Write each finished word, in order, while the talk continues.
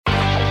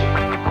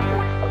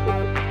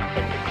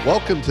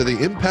Welcome to the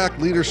Impact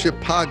Leadership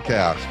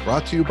Podcast,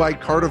 brought to you by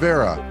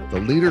Cardivera, the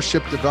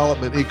leadership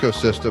development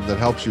ecosystem that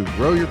helps you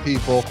grow your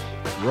people,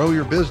 grow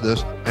your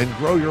business, and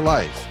grow your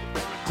life.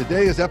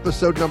 Today is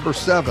episode number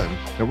 7,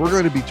 and we're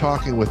going to be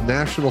talking with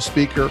national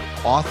speaker,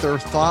 author,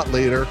 thought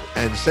leader,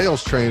 and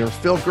sales trainer,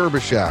 Phil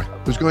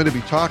Gerbyshak, who's going to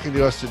be talking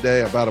to us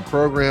today about a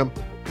program,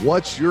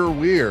 What's Your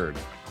Weird?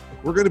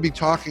 We're going to be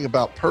talking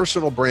about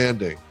personal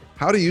branding.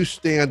 How do you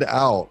stand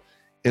out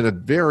in a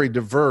very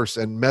diverse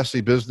and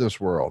messy business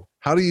world?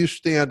 How do you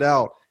stand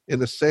out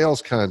in a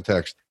sales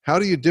context? How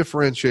do you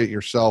differentiate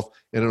yourself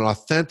in an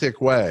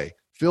authentic way?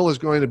 Phil is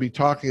going to be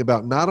talking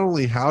about not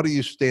only how do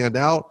you stand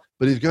out,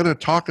 but he's going to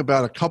talk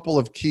about a couple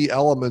of key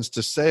elements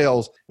to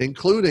sales,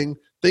 including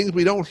things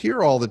we don't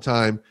hear all the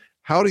time.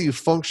 How do you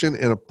function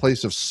in a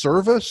place of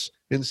service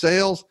in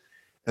sales?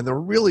 And the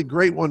really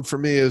great one for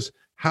me is,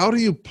 how do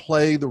you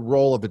play the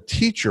role of a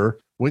teacher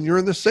when you're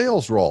in the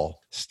sales role?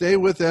 Stay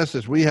with us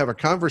as we have a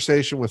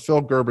conversation with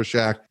Phil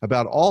Gerbyshak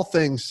about all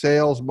things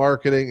sales,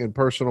 marketing, and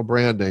personal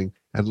branding,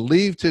 and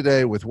leave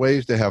today with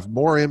ways to have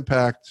more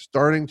impact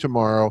starting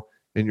tomorrow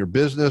in your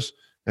business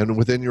and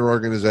within your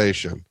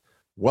organization.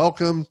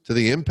 Welcome to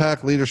the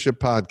Impact Leadership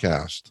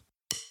Podcast.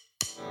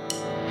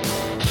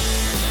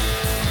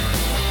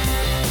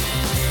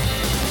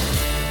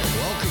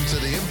 Welcome to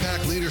the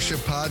Impact Leadership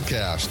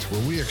Podcast,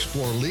 where we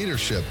explore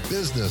leadership,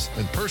 business,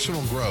 and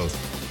personal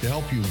growth to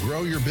help you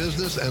grow your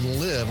business and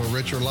live a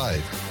richer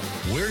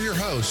life. We're your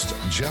hosts,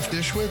 Jeff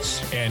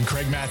Dishwitz and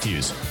Craig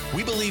Matthews.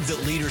 We believe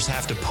that leaders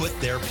have to put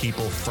their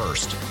people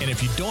first. And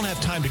if you don't have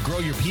time to grow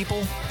your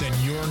people, then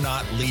you're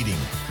not leading.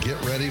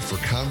 Get ready for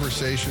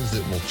conversations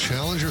that will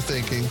challenge your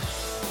thinking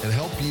and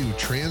help you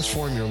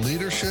transform your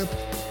leadership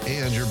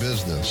and your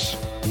business.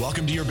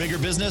 Welcome to your bigger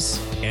business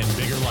and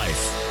bigger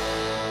life.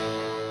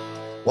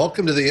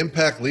 Welcome to the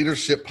Impact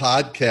Leadership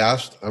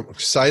Podcast. I'm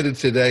excited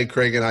today,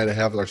 Craig and I, to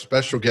have our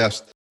special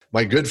guest,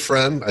 my good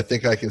friend, I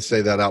think I can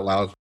say that out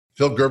loud,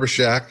 Phil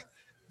Gerbyshak,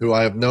 who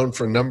I have known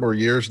for a number of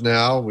years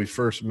now. We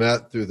first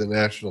met through the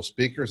National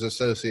Speakers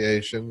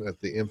Association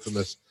at the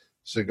infamous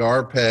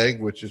Cigar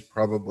Peg, which is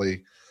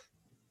probably,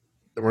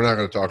 we're not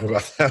going to talk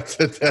about that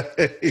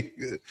today.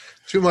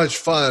 Too much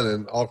fun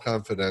and all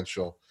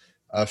confidential.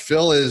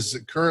 Phil is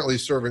currently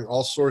serving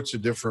all sorts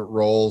of different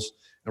roles,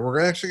 and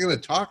we're actually going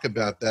to talk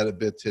about that a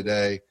bit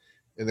today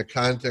in the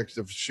context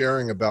of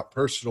sharing about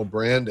personal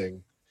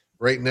branding.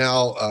 Right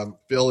now,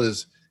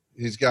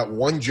 he's got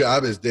one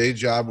job, his day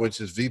job,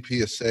 which is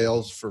VP of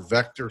Sales for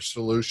Vector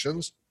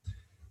Solutions.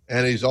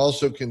 And he's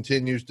also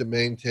continues to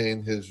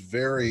maintain his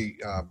very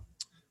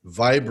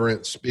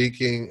vibrant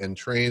speaking and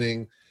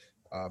training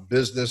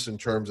business in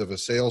terms of a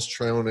sales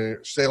trainer,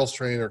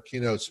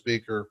 keynote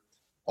speaker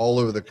all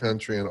over the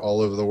country and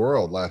all over the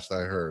world, last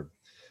I heard.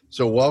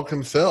 So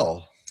welcome,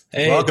 Phil.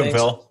 Hey, welcome, thanks.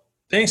 Phil.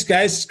 Thanks,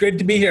 guys. It's great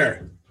to be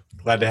here.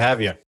 Glad to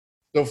have you.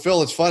 So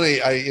Phil, it's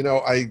funny.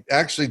 I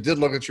actually did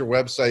look at your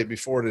website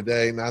before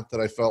today, not that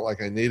I felt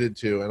like I needed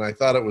to. And I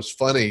thought it was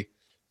funny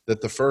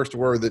that the first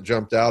word that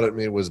jumped out at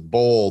me was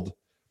bold.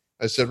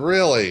 I said,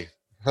 really?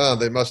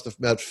 They must have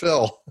met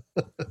Phil.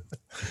 Yeah.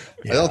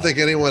 I don't think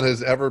anyone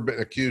has ever been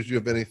accused you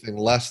of anything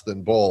less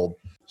than bold.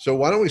 So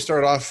why don't we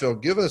start off, Phil?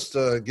 Give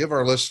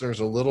our listeners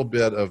a little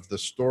bit of the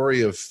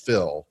story of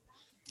Phil.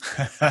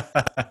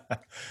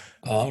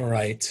 All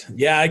right.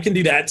 Yeah, I can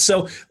do that.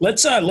 So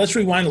let's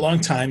rewind a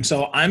long time.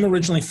 So I'm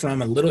originally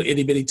from a little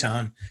itty bitty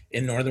town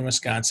in northern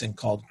Wisconsin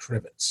called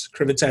Crivets.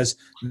 Crivets has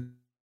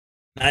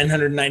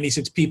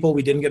 996 people.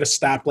 We didn't get a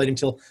stoplight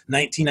until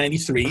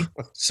 1993.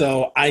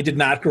 So I did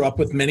not grow up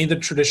with many of the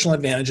traditional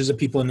advantages of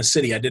people in the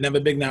city. I didn't have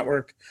a big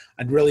network.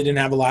 I really didn't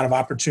have a lot of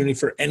opportunity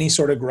for any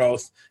sort of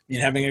growth. I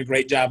mean, having a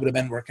great job would have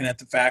been working at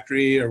the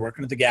factory or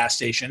working at the gas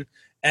station.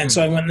 And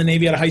so I went in the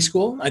Navy out of high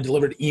school. I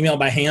delivered email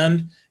by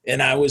hand,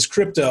 and I was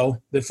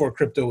crypto before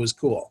crypto was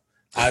cool.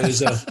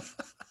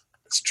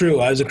 It's true.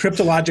 I was a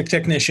cryptologic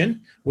technician,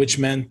 which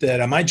meant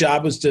that my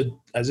job was to,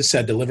 as I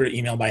said, deliver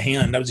email by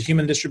hand. I was a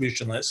human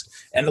distribution list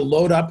and to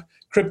load up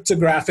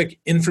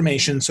cryptographic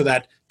information so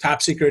that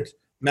top secret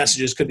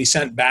messages could be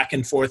sent back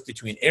and forth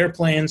between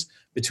airplanes,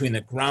 between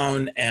the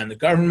ground and the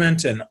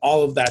government, and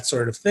all of that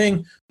sort of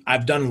thing.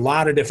 I've done a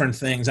lot of different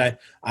things. I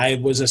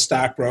was a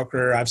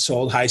stockbroker. I've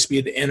sold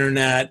high-speed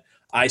internet.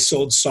 I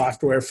sold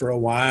software for a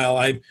while.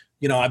 I've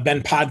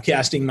been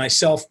podcasting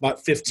myself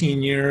about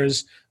 15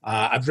 years.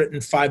 I've written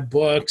 5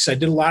 books. I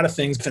did a lot of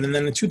things. And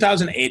then in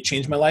 2008,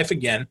 changed my life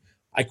again.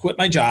 I quit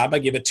my job. I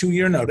gave a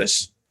 2-year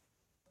notice.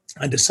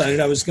 I decided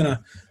I was going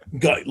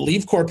to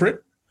leave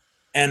corporate,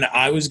 and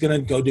I was going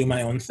to go do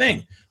my own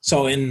thing.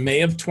 So in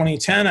May of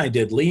 2010, I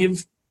did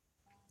leave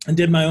and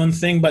did my own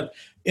thing. But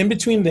in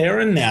between there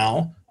and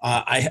now,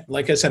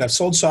 like I said, I've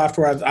sold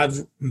software.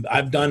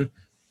 I've done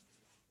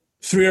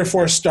 3 or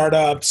 4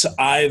 startups.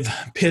 I've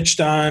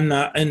pitched on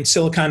in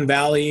Silicon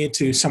Valley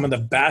to some of the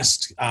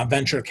best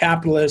venture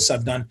capitalists.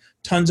 I've done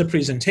tons of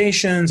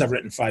presentations. I've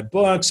written 5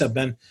 books. I've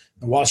been in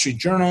the Wall Street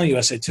Journal,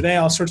 USA Today,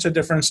 all sorts of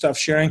different stuff,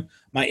 sharing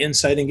my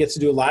insight, and get to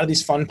do a lot of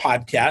these fun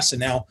podcasts. And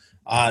now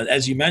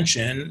As you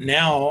mentioned,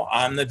 now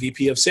I'm the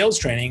VP of sales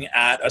training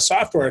at a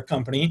software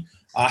company,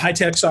 a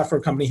high-tech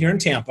software company here in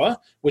Tampa,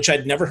 which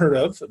I'd never heard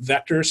of,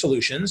 Vector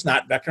Solutions,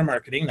 not Vector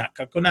Marketing, not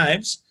Cutco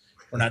Knives.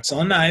 We're not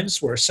selling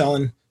knives. We're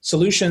selling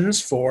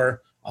solutions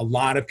for a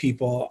lot of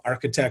people,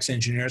 architects,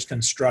 engineers,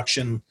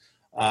 construction,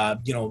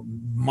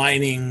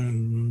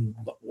 mining,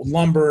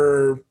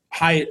 lumber,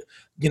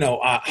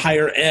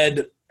 higher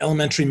ed,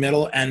 elementary,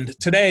 middle. And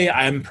today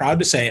I'm proud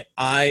to say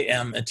I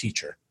am a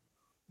teacher.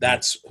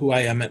 That's who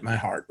I am at my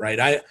heart,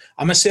 right?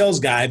 I'm a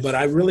sales guy, but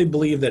I really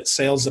believe that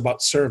sales is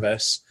about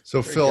service.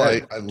 So Phil,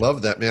 I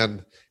love that,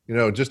 man.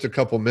 Just a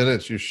couple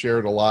minutes, you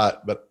shared a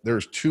lot, but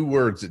there's two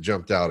words that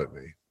jumped out at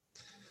me: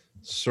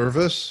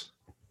 service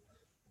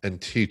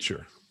and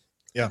teacher.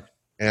 Yeah.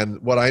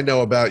 And what I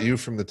know about you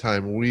from the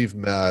time we've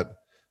met,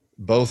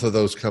 both of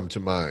those come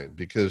to mind,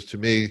 because to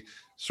me,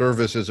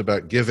 service is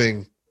about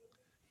giving,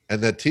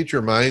 and that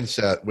teacher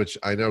mindset, which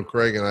I know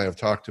Craig and I have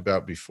talked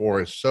about before,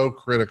 is so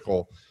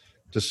critical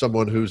to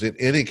someone who's in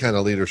any kind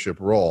of leadership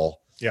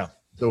role. Yeah.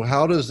 So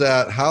how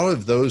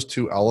have those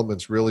two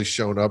elements really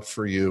shown up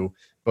for you,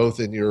 both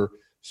in your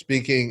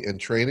speaking and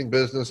training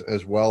business,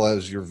 as well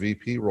as your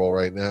VP role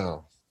right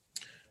now?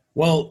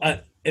 Well,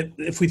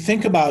 if we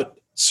think about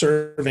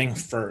serving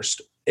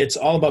first, it's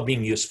all about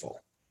being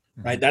useful,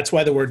 right? That's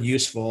why the word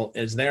useful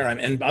is there.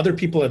 And other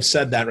people have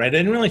said that, right? I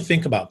didn't really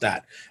think about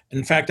that.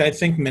 In fact, I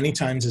think many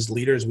times as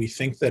leaders, we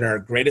think that our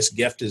greatest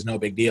gift is no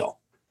big deal.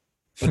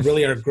 But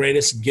really our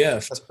greatest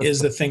gift is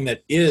the thing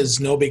that is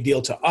no big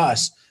deal to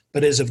us,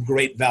 but is of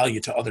great value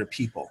to other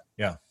people.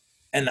 Yeah.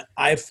 And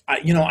I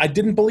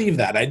didn't believe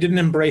that. I didn't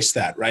embrace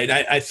that, right?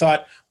 I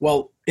thought,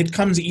 well, it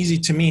comes easy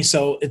to me,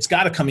 so it's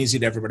got to come easy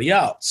to everybody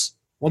else.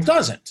 Well, it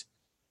doesn't.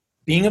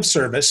 Being of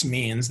service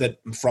means that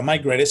from my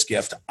greatest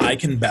gift, I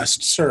can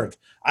best serve.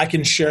 I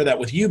can share that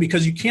with you,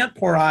 because you can't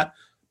pour out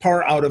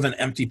of an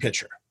empty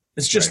pitcher.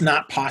 It's just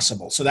not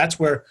possible. So that's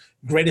where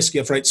greatest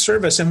gift, right?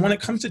 Service. And when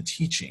it comes to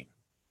teaching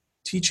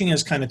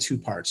is kind of two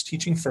parts.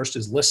 Teaching first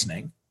is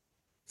listening,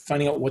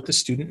 finding out what the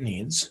student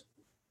needs,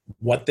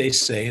 what they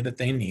say that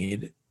they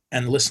need,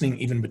 and listening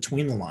even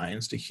between the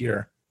lines to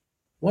hear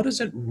what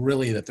is it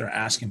really that they're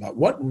asking about,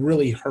 what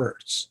really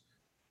hurts.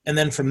 And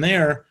then from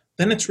there,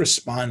 then it's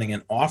responding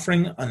and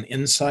offering an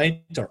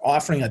insight, or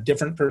offering a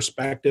different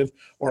perspective,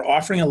 or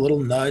offering a little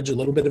nudge, a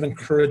little bit of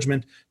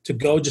encouragement to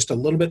go just a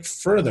little bit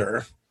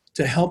further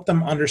to help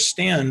them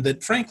understand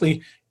that,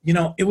 frankly,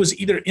 it was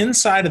either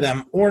inside of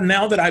them, or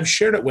now that I've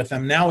shared it with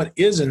them, now it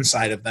is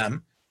inside of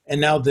them. And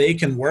now they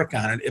can work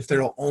on it if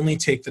they'll only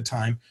take the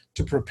time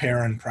to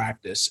prepare and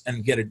practice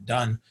and get it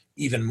done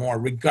even more,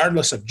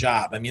 regardless of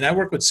job. I mean, I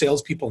work with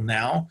salespeople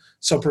now.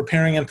 So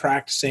preparing and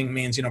practicing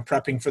means,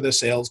 prepping for the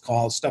sales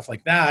calls, stuff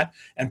like that.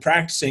 And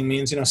practicing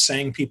means,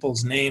 saying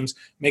people's names,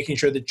 making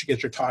sure that you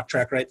get your talk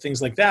track right,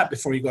 things like that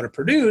before you go to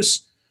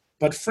produce.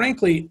 But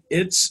frankly,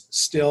 it's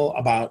still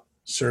about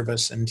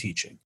service and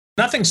teaching.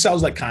 Nothing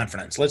sells like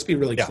confidence. Let's be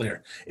really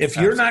clear. If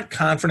you're not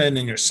confident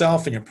in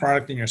yourself and your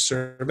product and your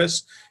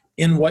service,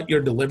 in what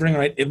you're delivering,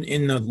 right,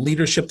 in the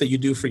leadership that you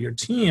do for your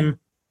team,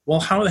 well,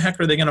 how the heck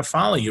are they going to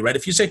follow you, right?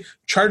 If you say,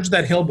 charge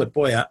that hill, but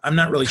boy, I'm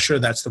not really sure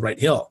that's the right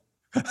hill.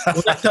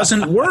 Well, that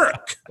doesn't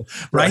work,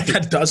 right?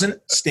 That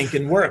doesn't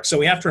stinking work. So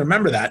we have to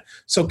remember that.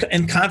 So,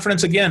 and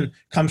confidence, again,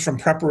 comes from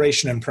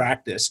preparation and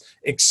practice,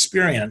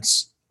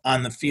 experience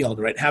on the field,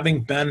 right?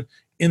 Having been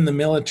in the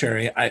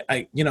military,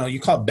 you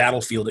call it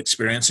battlefield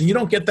experience, and you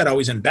don't get that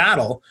always in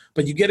battle,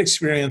 but you get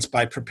experience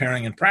by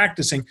preparing and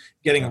practicing,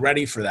 getting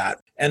ready for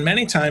that. And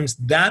many times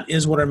that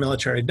is what our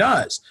military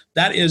does.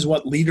 That is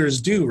what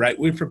leaders do, right?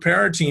 We prepare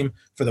our team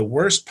for the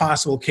worst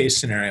possible case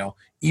scenario,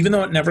 even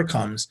though it never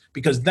comes,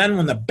 because then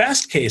when the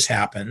best case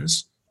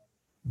happens,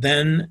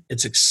 then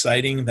it's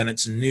exciting, then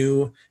it's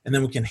new, and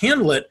then we can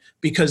handle it,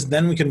 because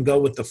then we can go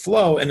with the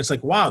flow. And it's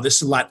like, wow, this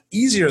is a lot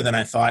easier than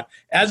I thought,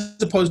 as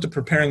opposed to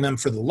preparing them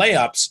for the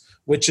layups,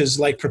 which is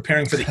like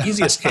preparing for the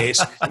easiest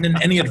case. And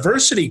then any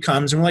adversity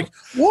comes and we're like,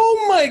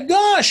 whoa, my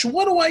gosh,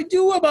 what do I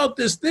do about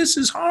this? This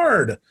is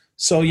hard.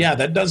 So yeah,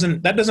 that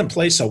doesn't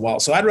play so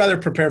well. So I'd rather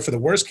prepare for the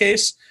worst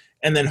case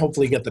and then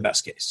hopefully get the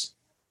best case.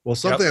 Well,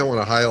 something I want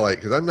to highlight,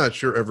 because I'm not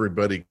sure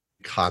everybody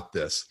caught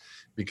this,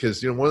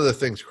 because one of the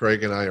things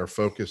Craig and I are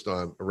focused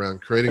on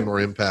around creating more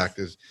impact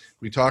is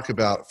we talk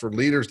about, for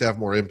leaders to have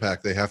more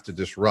impact, they have to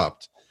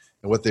disrupt.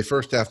 And what they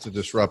first have to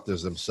disrupt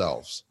is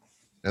themselves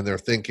and their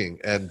thinking.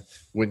 And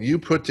when you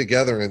put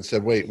together and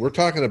said, wait, we're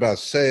talking about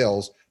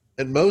sales,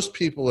 and most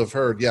people have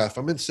heard, if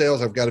I'm in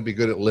sales, I've got to be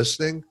good at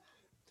listening.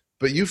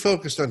 But you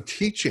focused on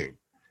teaching,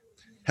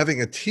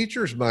 having a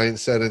teacher's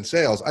mindset in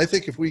sales. I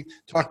think if we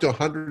talked to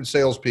 100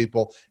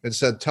 salespeople and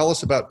said, tell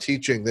us about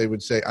teaching, they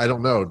would say, I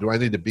don't know. Do I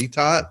need to be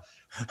taught?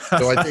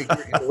 So I think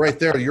right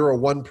there, you're a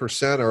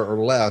 1%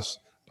 or less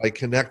by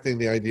connecting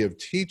the idea of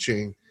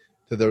teaching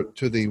to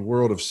the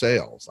world of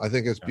sales. I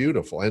think it's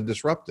beautiful and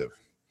disruptive.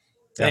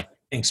 Yeah.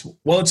 Thanks.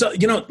 Well, it's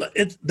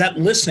it's that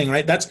listening,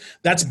 right?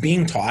 That's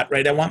being taught,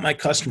 right? I want my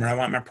customer, I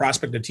want my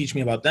prospect to teach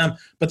me about them,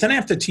 but then I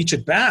have to teach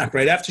it back,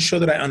 right? I have to show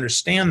that I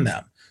understand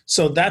them.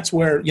 So that's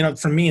where,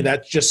 for me,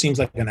 that just seems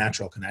like a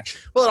natural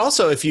connection. Well, and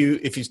also if you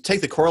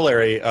take the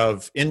corollary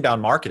of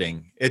inbound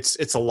marketing,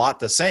 it's a lot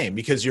the same,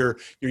 because you're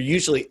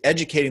usually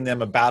educating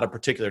them about a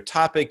particular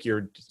topic.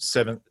 You're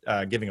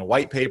giving a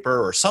white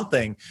paper or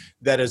something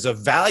that is of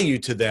value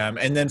to them.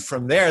 And then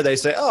from there they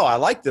say, oh, I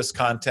like this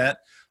content.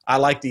 I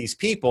like these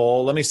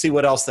people. Let me see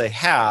what else they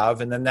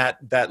have. And then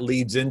that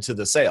leads into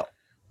the sale.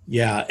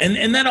 Yeah.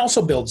 And that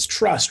also builds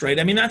trust, right?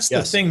 I mean, that's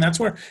the thing. That's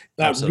where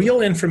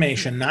real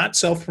information, not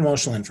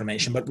self-promotional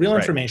information, but real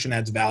information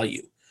adds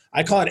value.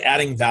 I call it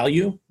adding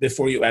value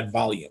before you add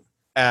volume.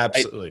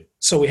 Absolutely. Right?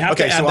 So we have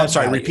to add I'm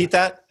sorry, value. repeat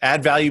that.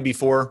 Add value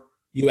before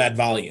you add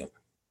volume.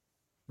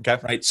 Okay.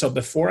 Right. So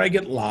before I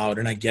get loud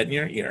and I get in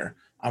your ear,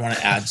 I want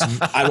to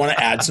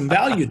add some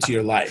value to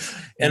your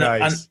life. And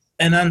nice.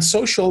 on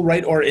social,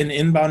 right, or in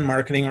inbound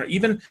marketing, or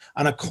even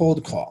on a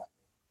cold call,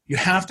 you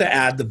have to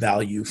add the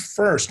value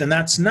first. And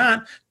that's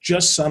not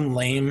just some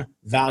lame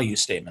value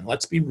statement.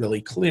 Let's be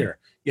really clear.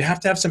 You have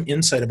to have some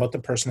insight about the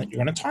person that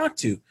you're going to talk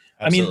to.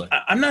 Absolutely. I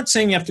mean, I'm not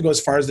saying you have to go as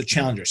far as the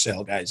challenger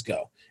sale guys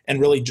go and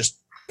really just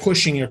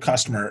pushing your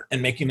customer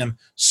and making them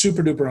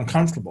super duper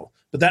uncomfortable.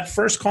 But that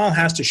first call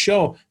has to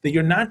show that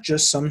you're not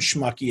just some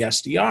schmucky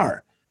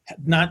SDR,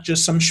 not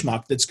just some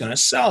schmuck that's going to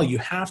sell. You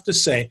have to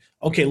say,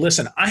 okay,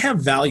 listen, I have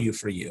value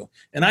for you.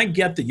 And I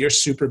get that you're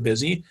super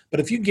busy, but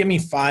if you give me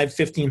 5,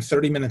 15,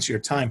 30 minutes of your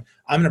time,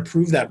 I'm going to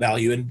prove that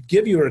value and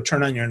give you a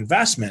return on your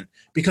investment.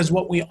 Because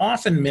what we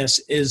often miss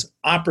is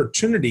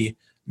opportunity,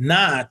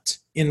 not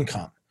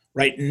income,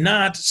 right?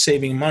 Not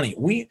saving money.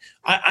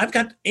 I've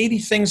got 80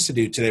 things to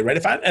do today, right?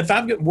 If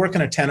I'm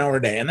working a 10-hour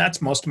day, and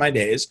that's most of my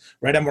days,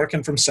 right? I'm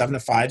working from 7 to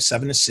 5,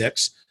 7 to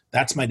 6.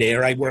 That's my day.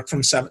 Or I work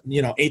from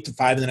 8 to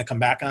 5, and then I come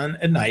back on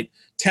at night.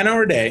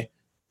 10-hour day.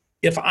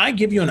 If I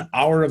give you an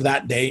hour of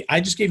that day,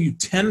 I just gave you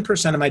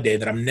 10% of my day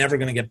that I'm never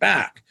going to get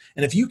back.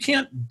 And if you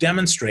can't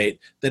demonstrate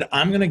that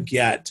I'm going to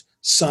get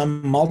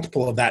some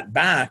multiple of that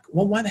back,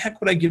 well, why the heck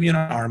would I give you an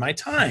hour of my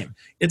time?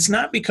 It's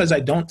not because I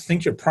don't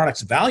think your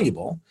product's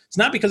valuable. It's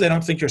not because I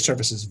don't think your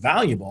service is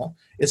valuable.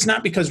 It's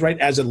not because, right,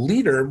 as a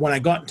leader, when I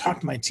go out and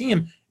talk to my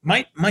team,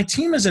 my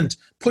team isn't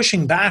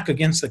pushing back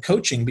against the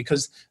coaching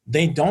because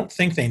they don't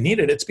think they need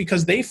it. It's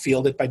because they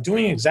feel that by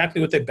doing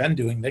exactly what they've been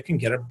doing, they can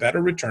get a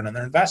better return on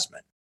their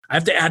investment. I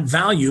have to add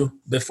value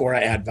before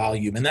I add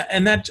volume. And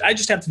that I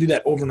just have to do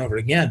that over and over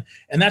again.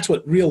 And that's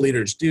what real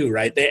leaders do,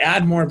 right? They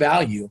add more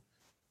value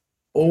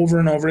over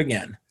and over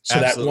again so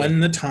Absolutely. that when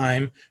the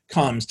time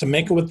comes to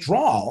make a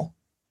withdrawal,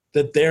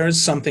 that there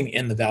is something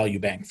in the value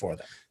bank for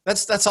them.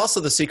 That's also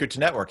the secret to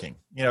networking.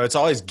 It's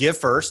always give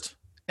first.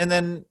 And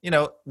then,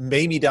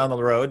 maybe down the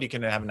road you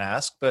can have an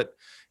ask, but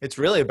it's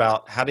really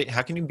about how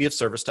can you be of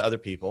service to other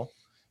people?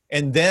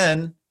 And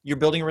then you're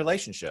building a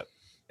relationship.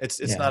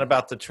 It's not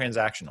about the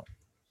transactional.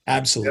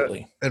 Absolutely.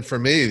 Yeah. And for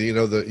me,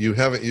 you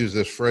haven't used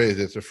this phrase.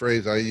 It's a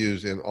phrase I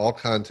use in all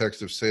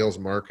contexts of sales,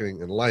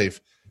 marketing, and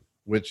life,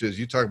 which is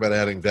you talk about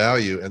adding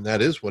value, and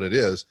that is what it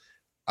is.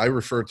 I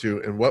refer to,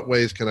 in what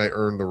ways can I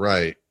earn the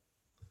right?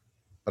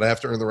 But I have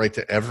to earn the right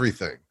to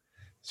everything.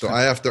 So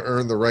I have to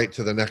earn the right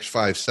to the next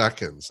 5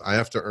 seconds. I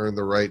have to earn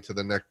the right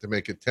to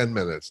make it 10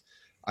 minutes.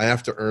 I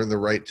have to earn the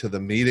right to the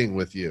meeting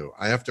with you.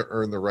 I have to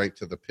earn the right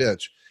to the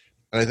pitch.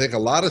 And I think a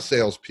lot of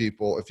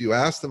salespeople, if you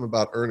ask them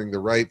about earning the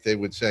right, they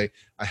would say,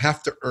 I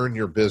have to earn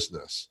your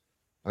business.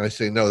 And I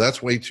say, no,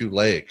 that's way too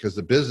late, because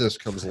the business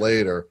comes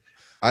later.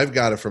 I've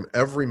got to, from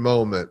every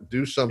moment,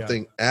 do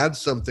something, add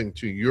something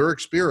to your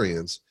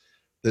experience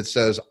that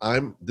says,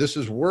 this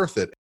is worth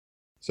it.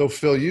 So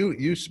Phil,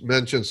 you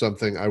mentioned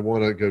something I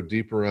want to go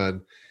deeper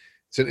on.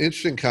 It's an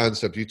interesting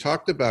concept. You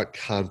talked about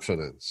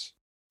confidence.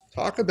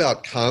 Talk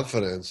about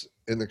confidence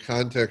in the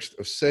context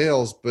of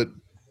sales, but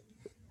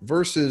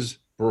versus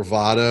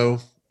bravado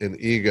and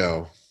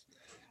ego,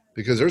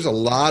 because there's a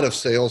lot of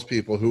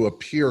salespeople who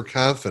appear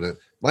confident.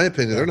 My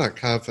opinion, they're not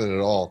confident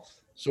at all.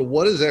 So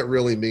what does that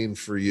really mean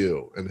for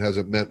you, and has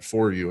it meant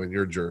for you in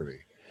your journey?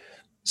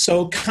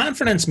 So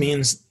confidence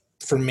means,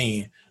 for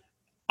me,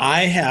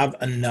 I have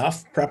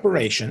enough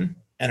preparation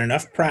and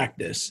enough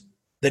practice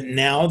that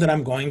now that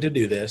I'm going to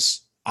do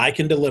this, I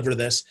can deliver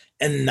this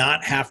and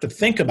not have to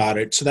think about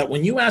it, so that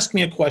when you ask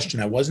me a question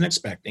I wasn't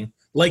expecting,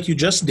 like you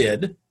just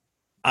did,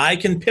 I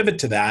can pivot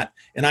to that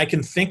and I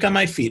can think on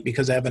my feet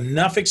because I have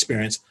enough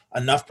experience,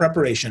 enough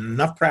preparation,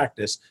 enough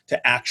practice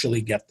to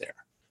actually get there.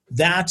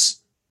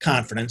 That's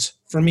confidence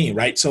for me,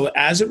 right? So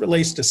as it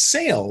relates to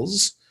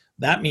sales,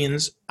 that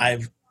means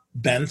I've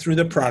been through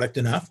the product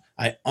enough.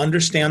 I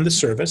understand the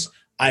service.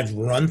 I've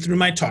run through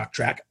my talk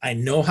track. I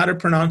know how to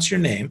pronounce your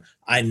name.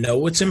 I know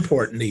what's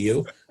important to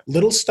you.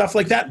 Little stuff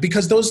like that,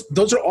 because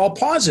those are all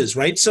pauses,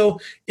 right? So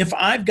if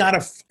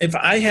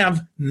I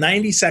have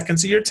 90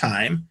 seconds of your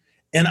time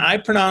and I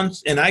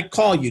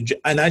call you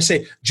and I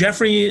say,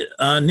 Jeffrey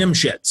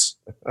Nimshitz,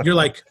 you're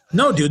like,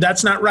 no, dude,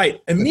 that's not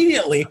right.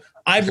 Immediately,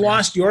 I've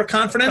lost your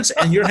confidence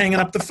and you're hanging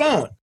up the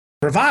phone.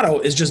 Bravado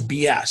is just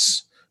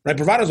BS. Right?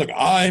 Bravado is like,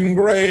 I'm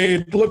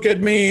great. Look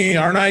at me.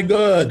 Aren't I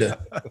good?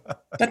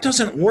 That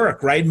doesn't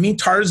work, right? Me,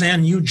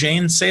 Tarzan, you,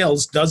 Jane,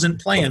 sales doesn't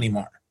play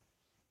anymore.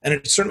 And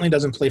it certainly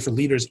doesn't play for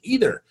leaders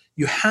either.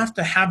 You have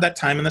to have that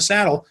time in the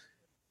saddle.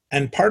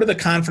 And part of the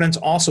confidence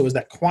also is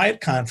that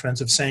quiet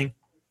confidence of saying,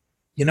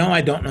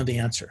 I don't know the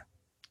answer.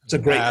 It's a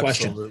great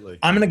question.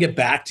 I'm going to get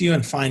back to you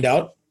and find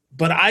out,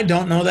 but I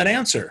don't know that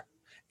answer.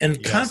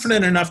 And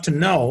confident enough to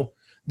know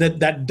that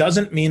that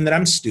doesn't mean that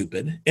I'm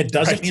stupid. It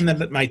doesn't mean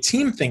that my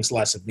team thinks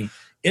less of me.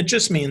 It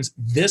just means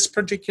this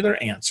particular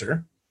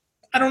answer,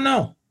 I don't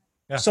know.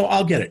 Yeah. So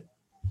I'll get it.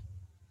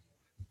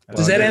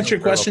 Does that answer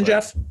your question,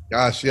 Jeff?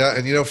 Gosh, yeah.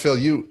 And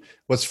Phil,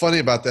 what's funny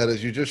about that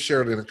is you just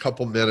shared in a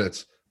couple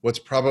minutes what's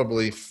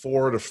probably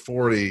 4 to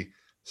 40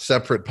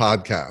 separate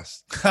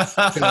podcasts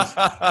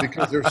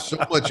because there's so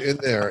much in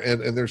there.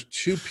 And there's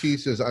two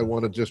pieces I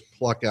want to just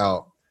pluck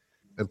out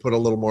and put a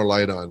little more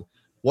light on.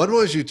 One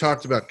was you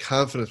talked about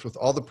confidence with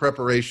all the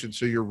preparation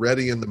so you're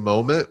ready in the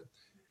moment.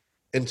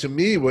 And to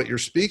me, what you're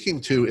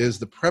speaking to is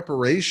the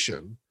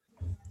preparation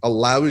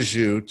allows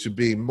you to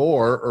be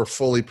more or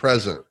fully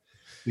present.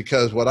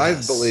 Because what I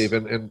believe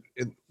in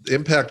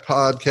Impact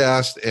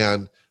Podcast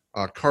and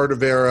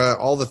Cardavera,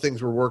 all the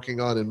things we're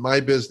working on in my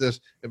business,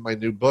 in my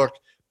new book,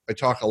 I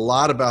talk a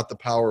lot about the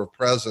power of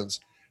presence.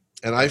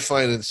 And I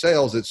find in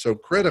sales, it's so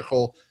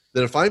critical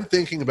that if I'm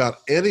thinking about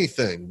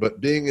anything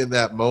but being in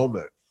that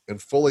moment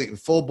and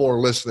full bore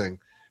listening,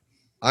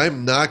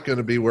 I'm not going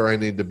to be where I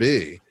need to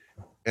be.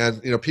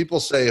 And, people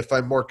say if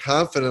I'm more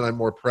confident, I'm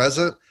more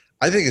present.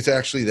 I think it's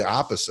actually the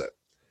opposite.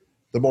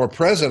 The more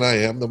present I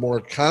am, the more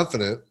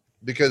confident.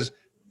 Because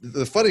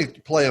the funny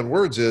play on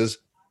words is,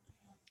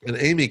 and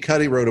Amy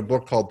Cuddy wrote a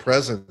book called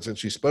Presence, and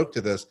she spoke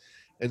to this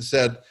and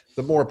said,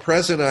 the more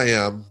present I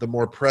am, the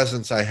more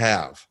presence I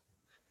have.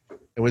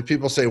 And when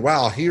people say,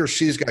 wow, he or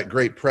she's got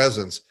great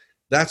presence,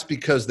 that's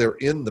because they're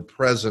in the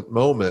present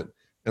moment.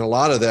 And a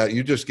lot of that,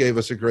 you just gave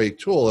us a great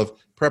tool of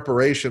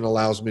preparation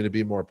allows me to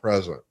be more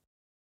present.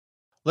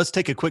 Let's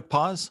take a quick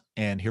pause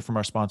and hear from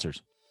our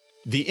sponsors.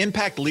 The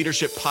Impact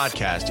Leadership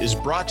Podcast is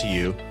brought to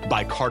you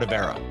by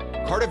Cardavera.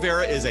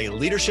 Cardavera is a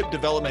leadership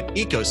development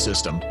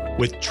ecosystem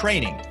with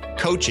training,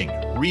 coaching,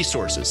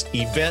 resources,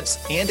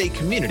 events, and a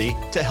community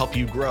to help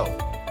you grow.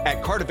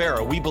 At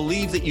Cardavera, we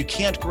believe that you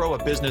can't grow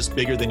a business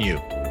bigger than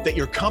you, that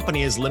your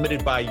company is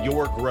limited by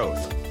your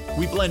growth.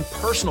 We blend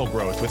personal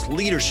growth with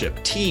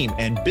leadership, team,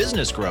 and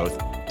business growth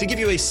to give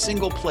you a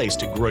single place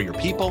to grow your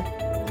people,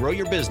 grow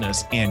your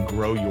business, and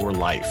grow your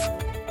life.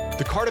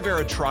 The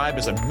Cardavera Tribe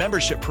is a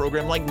membership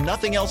program like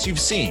nothing else you've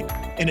seen.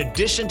 In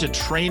addition to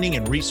training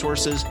and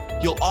resources,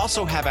 you'll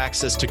also have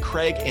access to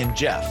Craig and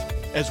Jeff,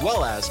 as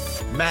well as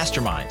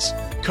masterminds,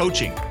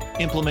 coaching,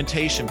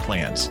 implementation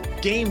plans,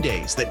 game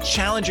days that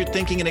challenge your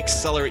thinking and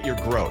accelerate your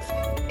growth,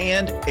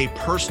 and a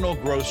personal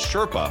growth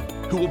Sherpa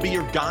who will be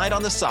your guide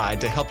on the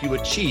side to help you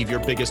achieve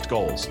your biggest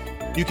goals.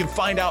 You can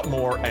find out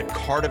more at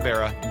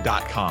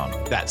cardavera.com.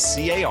 That's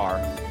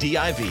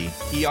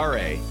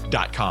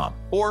CARDIVERA.com.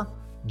 Or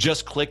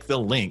just click the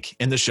link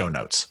in the show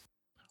notes.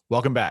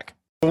 Welcome back.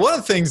 One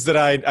of the things that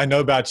I know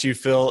about you,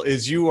 Phil,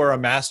 is you are a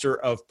master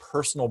of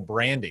personal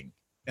branding.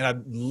 And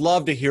I'd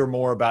love to hear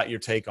more about your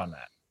take on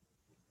that.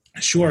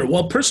 Sure.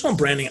 Well, personal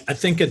branding, I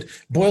think it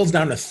boils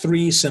down to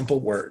 3 simple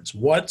words.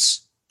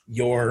 What's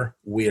your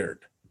weird?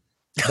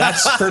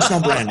 That's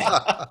personal branding.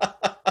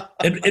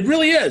 It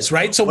really is,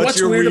 right? So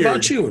what's weird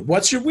about you?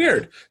 What's your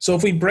weird? So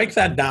if we break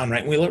that down,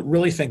 right, and we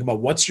really think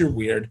about what's your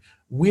weird,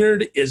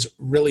 weird is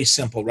really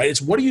simple, right?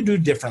 It's what do you do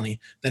differently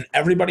than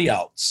everybody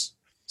else?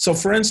 So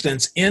for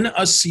instance, in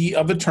a sea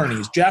of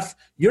attorneys, Jeff,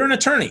 you're an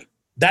attorney.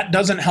 That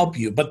doesn't help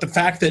you. But the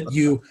fact that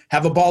you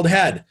have a bald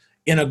head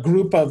in a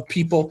group of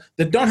people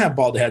that don't have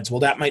bald heads, well,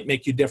 that might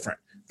make you different.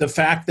 The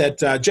fact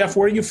that, Jeff,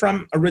 where are you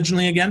from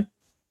originally again?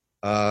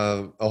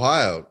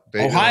 Ohio.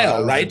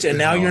 Ohio, right? And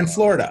now you're in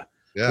Florida.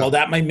 Yeah. Well,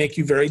 that might make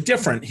you very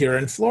different here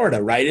in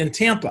Florida, right? In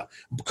Tampa.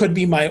 Could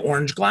be my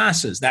orange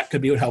glasses. That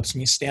could be what helps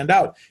me stand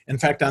out. In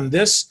fact, on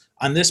this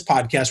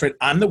podcast, right,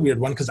 I'm the weird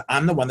one because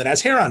I'm the one that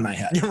has hair on my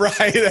head.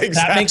 Right, exactly.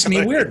 That makes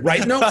me weird,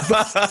 right? No,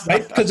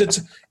 right?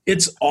 Because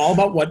it's all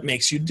about what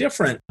makes you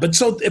different. But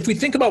so if we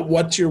think about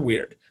what's your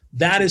weird,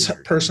 that is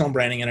personal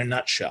branding in a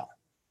nutshell.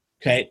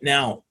 Okay,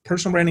 now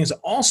personal branding is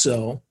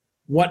also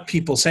what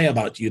people say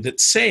about you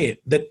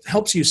that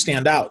helps you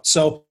stand out.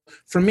 So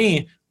for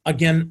me,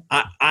 again,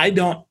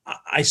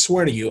 I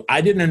swear to you,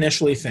 I didn't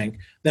initially think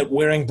that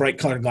wearing bright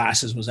colored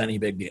glasses was any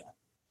big deal.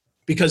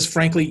 Because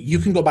frankly, you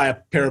can go buy a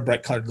pair of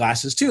bright colored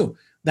glasses too.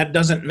 That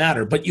doesn't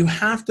matter. But you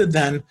have to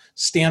then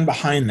stand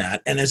behind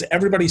that. And as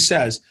everybody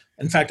says,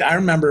 in fact, I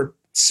remember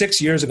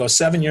 7 years ago,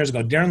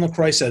 Darren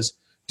LaCroix says,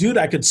 dude,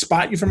 I could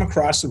spot you from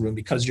across the room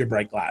because of your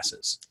bright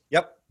glasses.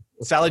 Yep.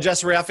 Sally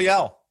Jessy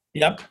Raphael.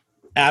 Yep.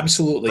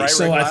 Absolutely. Bright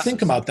so I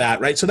think about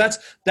that, right? So that's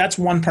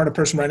one part of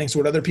personal branding. So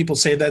what other people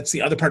say, that's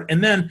the other part.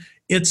 And then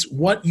it's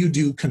what you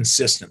do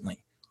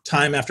consistently,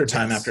 time after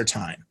time after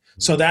time.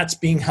 So that's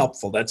being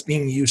helpful. That's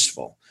being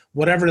useful.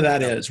 Whatever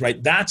that is,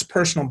 right? That's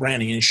personal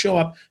branding. And you show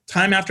up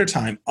time after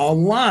time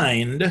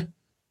aligned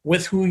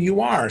with who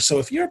you are. So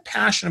if you're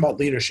passionate about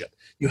leadership,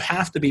 you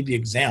have to be the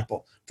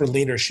example for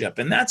leadership.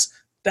 And that's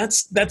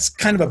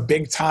kind of a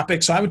big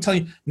topic. So I would tell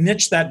you,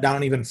 niche that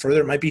down even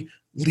further. It might be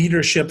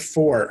leadership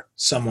for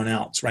someone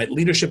else, right?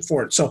 Leadership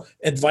for it. So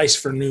advice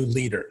for new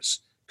leaders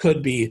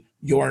could be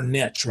your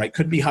niche, right?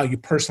 Could be how you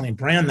personally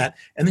brand that.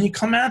 And then you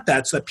come at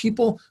that so that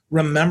people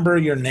remember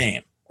your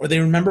name, or they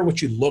remember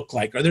what you look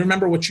like, or they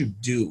remember what you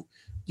do.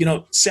 You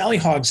know, Sally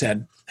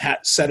Hogshead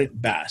said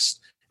it best.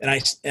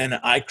 And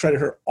I credit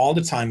her all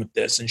the time with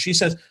this. And she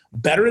says,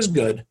 better is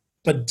good,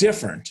 but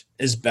different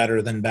is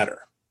better than better.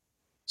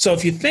 So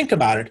if you think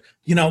about it,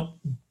 you know,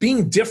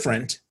 being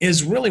different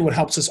is really what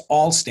helps us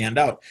all stand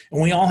out.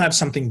 And we all have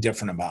something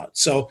different about.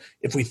 So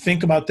if we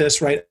think about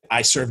this, right,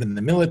 I served in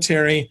the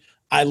military,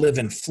 I live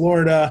in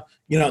Florida,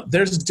 you know,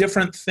 there's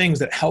different things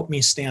that help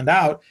me stand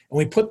out. And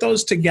we put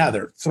those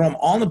together, throw them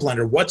all in the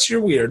blender. What's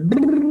your weird?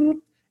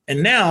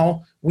 And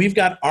now we've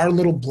got our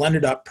little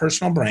blended up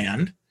personal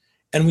brand,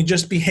 and we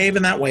just behave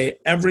in that way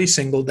every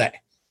single day.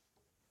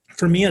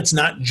 For me, it's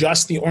not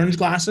just the orange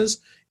glasses.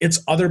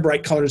 It's other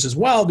bright colors as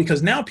well,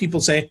 because now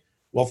people say,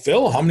 well,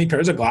 Phil, how many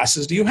pairs of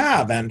glasses do you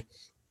have? And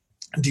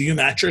do you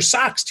match your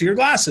socks to your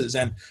glasses?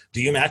 And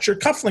do you match your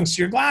cufflinks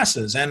to your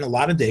glasses? And a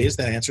lot of days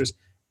that answer is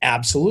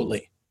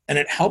absolutely. And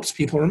it helps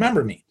people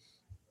remember me,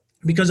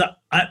 because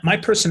my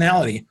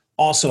personality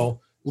also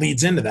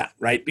leads into that,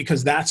 right?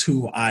 Because that's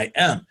who I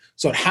am.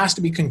 So it has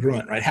to be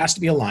congruent, right? It has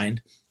to be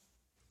aligned.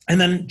 And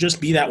then just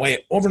be that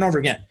way over and over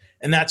again.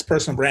 And that's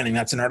personal branding.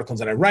 That's in articles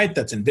that I write.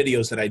 That's in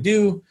videos that I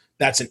do.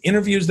 That's in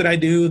interviews that I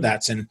do.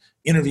 That's in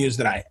interviews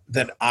that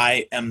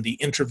I am the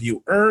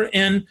interviewer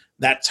in.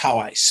 That's how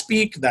I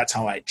speak. That's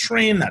how I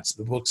train. That's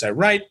the books I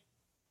write.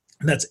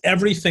 That's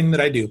everything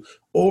that I do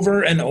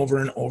over and over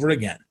and over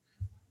again.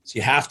 So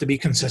you have to be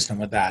consistent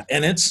with that.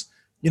 And it's,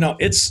 you know,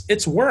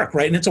 it's work,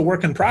 right? And it's a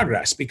work in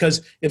progress,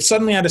 because if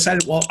suddenly I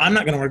decided, well, I'm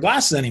not going to wear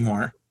glasses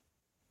anymore,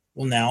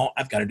 well, now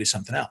I've got to do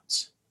something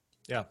else.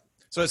 Yeah.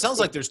 So it sounds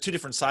like there's two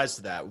different sides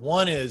to that.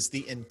 One is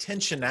the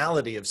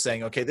intentionality of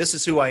saying, okay, this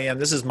is who I am.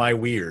 This is my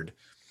weird.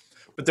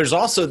 But there's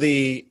also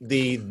the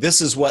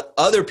this is what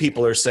other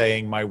people are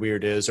saying my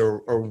weird is,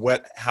 or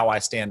how I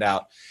stand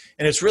out.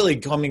 And it's really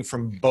coming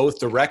from both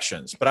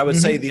directions. But I would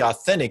say the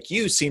authentic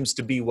you seems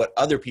to be what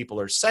other people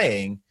are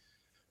saying,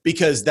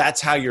 because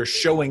that's how you're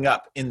showing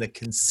up in the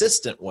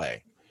consistent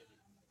way.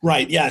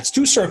 Right. Yeah. It's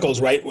two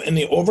circles, right? And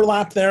the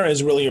overlap there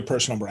is really your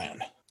personal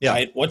brand. Yeah.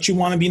 Right? What you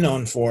want to be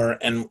known for,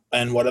 and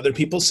what other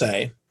people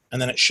say,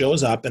 and then it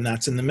shows up, and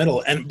that's in the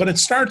middle. But it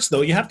starts,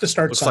 though, you have to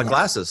start somewhere. Looks like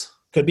glasses.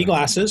 Could be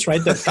glasses,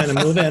 right? That kind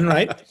of move in,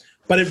 right?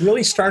 But it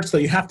really starts, though,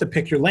 you have to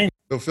pick your lane.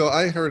 So Phil,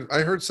 I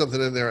heard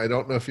something in there. I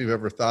don't know if you've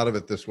ever thought of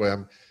it this way.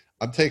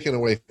 I'm taking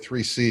away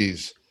 3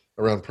 C's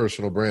around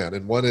personal brand,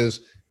 and one is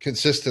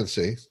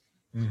consistency.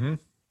 Mm-hmm.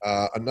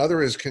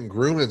 Another is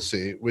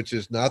congruency, which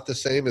is not the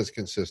same as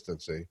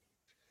consistency,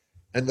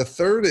 and the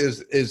third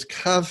is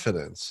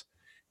confidence.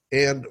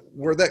 And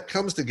where that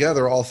comes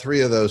together, all 3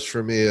 of those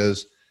for me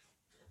is,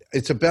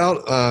 it's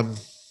about,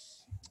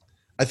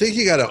 I think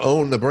you got to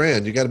own the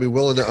brand. You got to be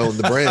willing to own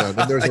the brand.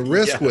 And there's a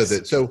risk with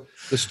it. So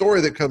the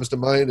story that comes to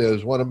mind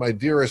is one of my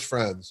dearest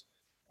friends.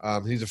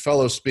 He's a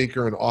fellow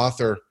speaker and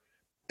author,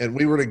 and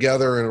we were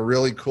together in a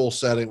really cool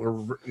setting where,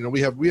 you know,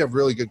 we have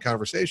really good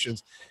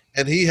conversations,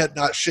 and he had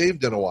not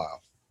shaved in a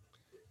while.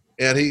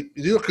 And he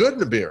looked good in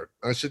the beard.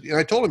 I said,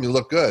 I told him, you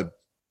look good.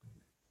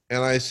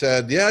 And I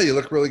said, yeah, you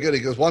look really good. He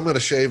goes, well, I'm going to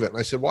shave it. And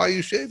I said, why are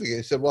you shaving it?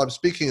 He said, well, I'm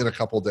speaking in a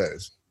couple of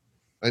days.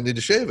 I need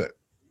to shave it.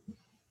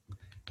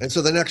 And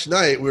so the next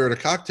night we were at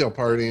a cocktail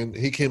party, and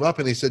he came up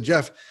and he said,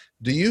 Jeff,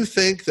 do you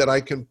think that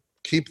I can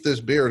keep this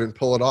beard and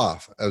pull it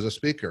off as a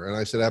speaker? And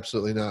I said,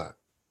 absolutely not.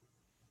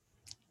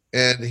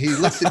 And he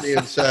looked at me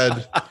and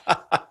said,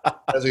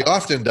 as he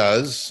often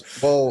does,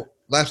 well,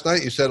 last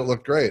night you said it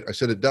looked great. I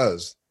said, it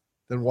does.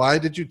 Then why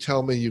did you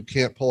tell me you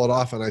can't pull it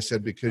off? And I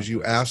said, because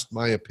you asked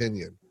my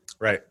opinion.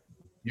 Right.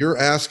 You're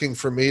asking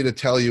for me to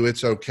tell you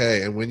it's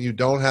okay. And when you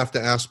don't have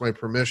to ask my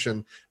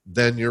permission,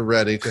 then you're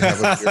ready to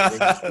have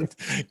a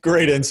beer.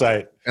 Great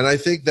insight. And I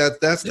think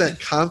that's that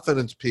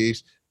confidence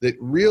piece that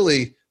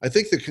really, I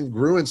think the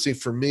congruency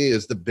for me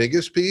is the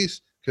biggest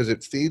piece, because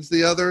it feeds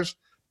the others.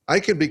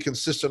 I can be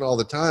consistent all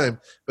the time,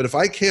 but if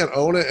I can't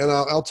own it, and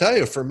I'll tell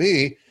you, for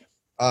me,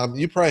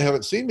 you probably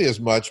haven't seen me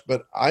as much,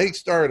 but I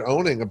started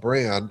owning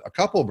a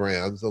couple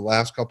brands the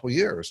last couple of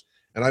years,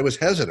 and I was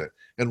hesitant.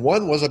 And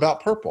one was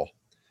about purple,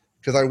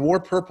 because I wore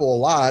purple a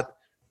lot.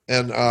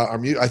 And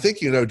I think,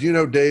 do you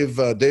know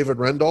David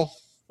Rendell?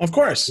 Of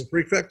course.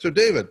 Prefect. So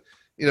David,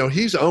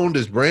 he's owned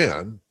his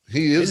brand.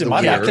 He's in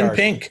Captain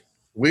Pink.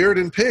 Weird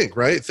and pink,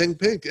 right? Think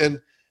pink.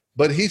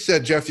 But he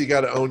said, Jeff, you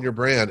got to own your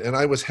brand. And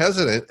I was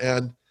hesitant.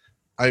 And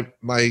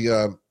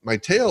my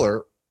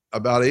tailor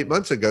about 8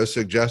 months ago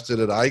suggested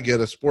that I get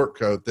a sport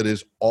coat that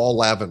is all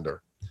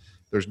lavender.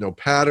 There's no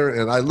pattern.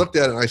 And I looked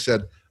at it and I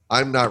said,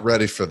 I'm not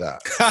ready for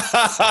that.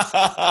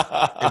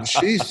 And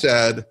she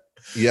said,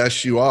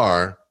 yes, you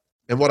are.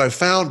 And what I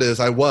found is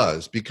I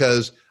was,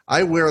 because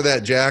I wear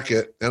that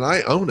jacket and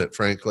I own it,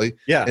 frankly.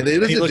 Yeah. And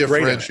it is a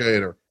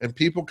differentiator. And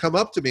people come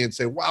up to me and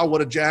say, wow,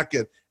 what a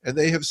jacket. And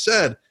they have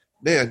said,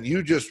 man,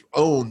 you just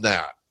own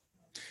that.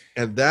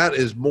 And that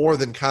is more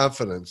than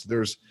confidence.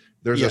 There's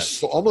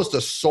There's almost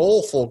a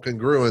soulful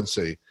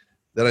congruency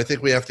that I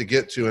think we have to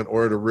get to in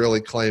order to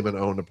really claim and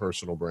own a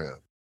personal brand.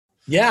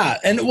 Yeah.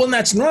 And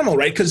that's normal,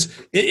 right? Because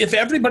if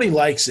everybody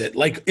likes it,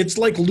 like it's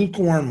like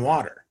lukewarm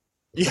water.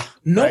 Yeah.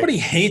 Nobody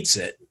hates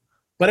it,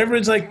 but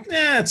everyone's like,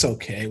 it's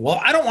okay. Well,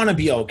 I don't want to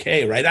be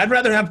okay, right? I'd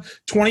rather have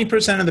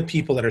 20% of the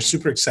people that are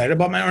super excited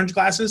about my orange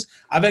glasses.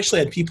 I've actually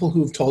had people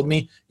who've told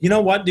me, you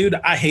know what, dude,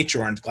 I hate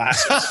your orange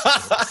glasses.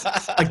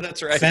 Like,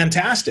 that's right.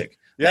 Fantastic.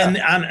 Yeah.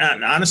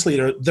 And honestly,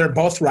 they're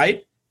both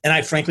right. And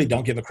I frankly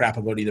don't give a crap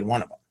about either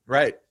one of them.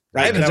 Right.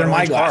 Right. Because they're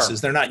my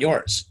glasses. They're not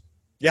yours.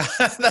 Yeah,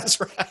 that's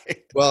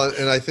right. Well,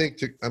 and I think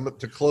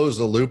to close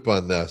the loop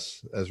on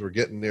this, as we're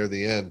getting near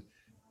the end,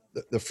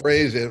 the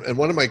phrase, and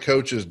one of my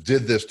coaches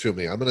did this to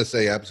me. I'm going to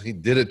say he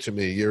did it to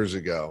me years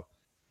ago,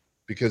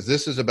 because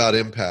this is about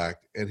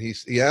impact. And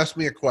he asked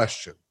me a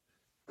question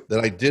that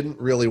I didn't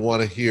really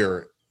want to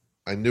hear.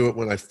 I knew it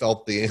when I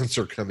felt the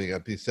answer coming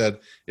up. He said,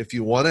 if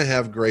you want to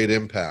have great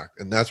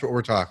impact, and that's what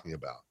we're talking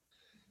about,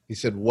 he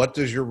said, what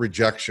does your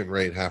rejection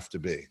rate have to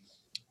be?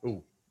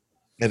 Ooh.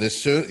 And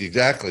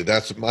exactly,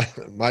 that's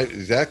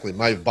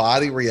my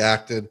body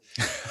reacted.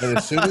 And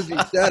as soon as he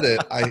said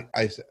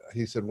it,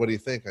 he said, what do you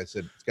think? I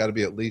said, it's got to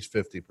be at least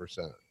 50%.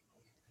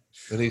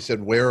 And he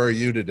said, where are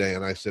you today?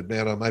 And I said,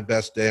 man, on my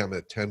best day, I'm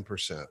at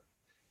 10%.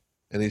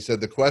 And he said,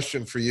 the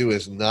question for you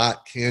is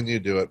not, can you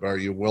do it, but are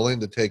you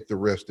willing to take the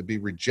risk to be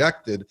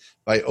rejected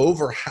by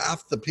over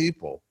half the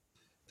people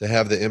to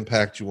have the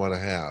impact you want to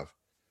have?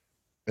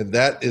 And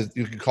that is,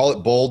 you can call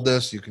it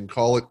boldness, you can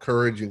call it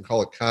courage, you can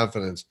call it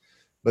confidence.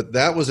 But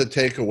that was a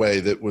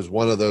takeaway that was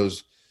one of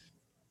those,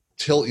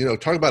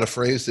 talk about a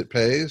phrase that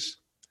pays.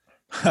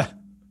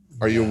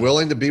 Are you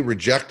willing to be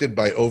rejected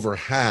by over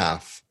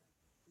half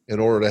in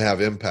order to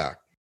have impact?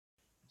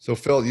 So,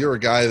 Phil, you're a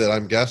guy that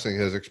I'm guessing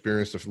has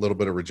experienced a little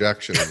bit of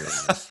rejection in your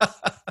life.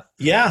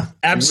 Yeah,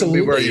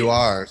 absolutely. You wouldn't be where you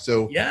are.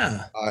 So,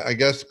 yeah, I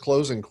guess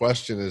closing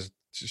question is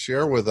to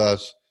share with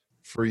us,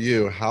 for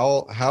you,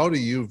 how do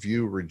you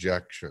view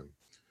rejection,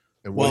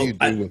 and what do you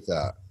do with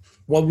that?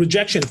 Well,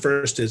 rejection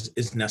first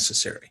is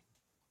necessary.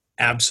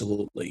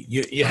 Absolutely.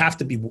 You have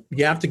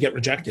to get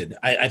rejected.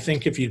 I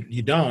think if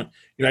you don't,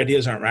 your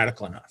ideas aren't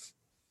radical enough.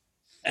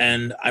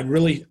 And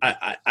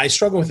I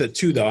struggle with it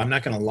too, though. I'm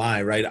not going to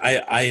lie. Right.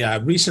 I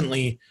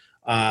recently,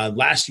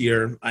 last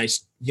year,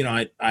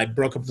 I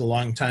broke up with a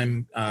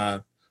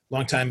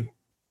longtime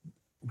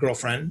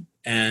girlfriend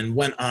and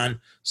went on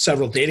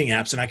several dating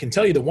apps. And I can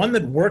tell you the one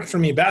that worked for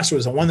me best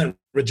was the one that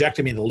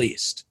rejected me the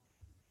least.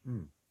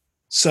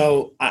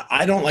 So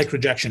I don't like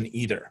rejection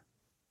either,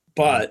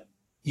 but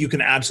you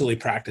can absolutely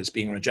practice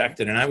being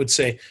rejected. And I would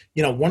say,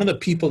 one of the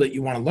people that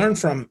you want to learn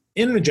from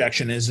in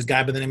rejection is a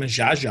guy by the name of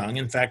Jia Zhang.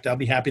 In fact, I'll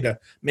be happy to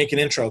make an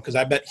intro because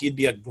I bet he'd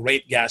be a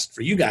great guest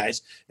for you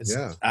guys.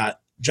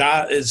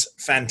 Jia is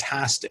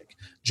fantastic.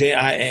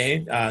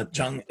 Jia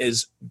Zhang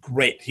is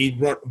great. He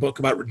wrote a book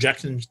about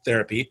rejection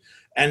therapy.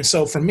 And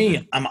so for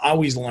me, I'm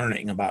always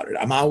learning about it.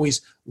 I'm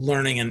always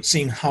learning and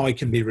seeing how I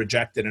can be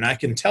rejected. And I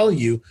can tell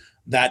you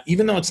that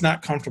even though it's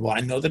not comfortable,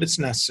 I know that it's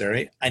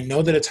necessary. I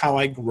know that it's how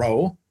I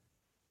grow.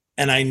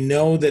 And I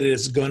know that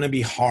it's going to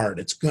be hard.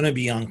 It's going to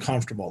be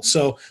uncomfortable.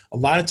 So a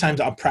lot of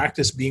times I'll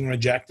practice being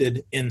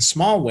rejected in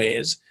small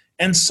ways.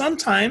 And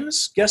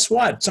sometimes, guess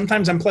what?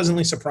 Sometimes I'm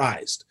pleasantly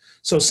surprised.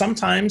 So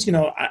sometimes,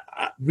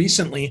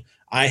 recently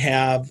I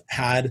have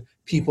had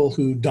people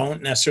who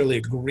don't necessarily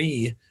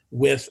agree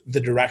with the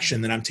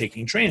direction that I'm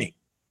taking training.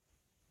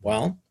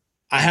 Well,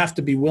 I have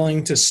to be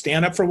willing to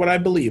stand up for what I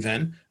believe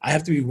in. I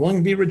have to be willing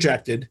to be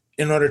rejected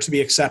in order to be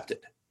accepted,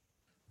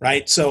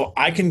 right? So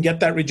I can get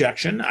that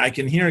rejection. I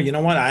can hear, you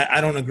know what,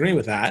 I don't agree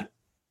with that.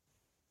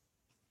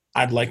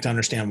 I'd like to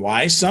understand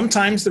why.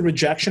 Sometimes the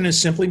rejection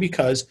is simply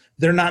because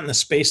they're not in the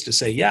space to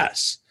say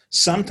yes.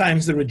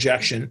 Sometimes the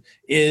rejection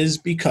is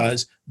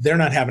because they're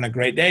not having a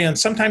great day. And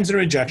sometimes the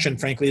rejection,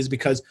 frankly, is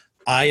because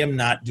I am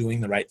not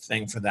doing the right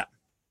thing for them.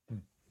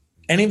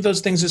 Any of those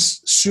things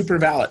is super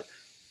valid.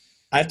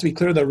 I have to be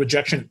clear, though,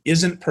 rejection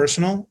isn't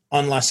personal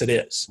unless it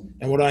is.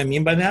 And what do I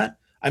mean by that?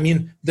 I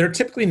mean, they're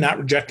typically not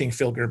rejecting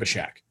Phil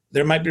Gerbishak.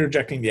 They might be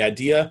rejecting the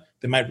idea.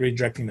 They might be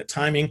rejecting the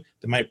timing.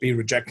 They might be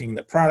rejecting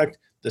the product,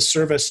 the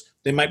service.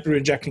 They might be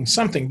rejecting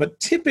something. But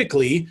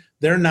typically,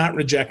 they're not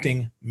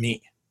rejecting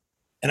me.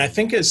 And I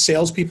think as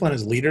salespeople and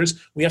as leaders,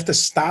 we have to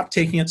stop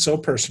taking it so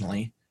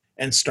personally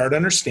and start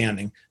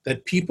understanding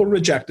that people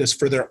reject us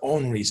for their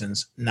own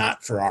reasons,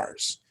 not for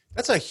ours.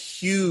 That's a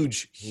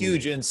huge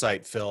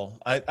insight, Phil.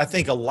 I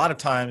think a lot of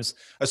times,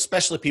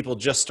 especially people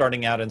just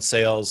starting out in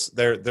sales,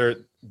 they're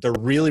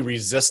really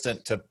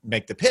resistant to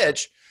make the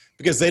pitch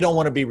because they don't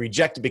want to be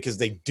rejected because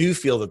they do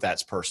feel that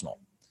that's personal.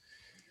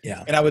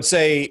 Yeah. And I would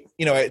say,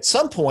 at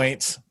some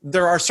point,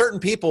 there are certain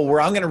people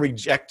where I'm going to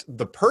reject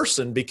the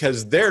person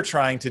because they're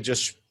trying to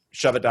just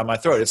shove it down my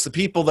throat. It's the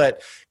people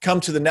that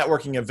come to the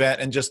networking event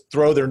and just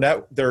throw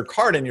their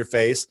card in your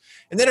face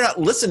and they're not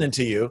listening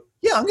to you.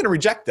 Yeah, I'm going to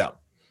reject them.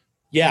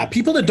 Yeah,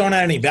 people that don't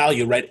add any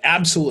value, right?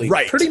 Absolutely.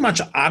 Right. Pretty much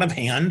out of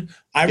hand.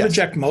 I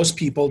reject most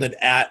people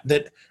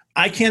that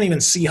I can't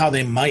even see how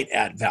they might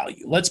add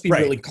value. Let's be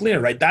really clear,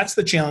 right? That's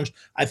the challenge,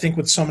 I think,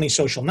 with so many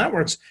social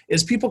networks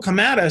is people come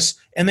at us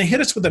and they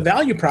hit us with a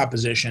value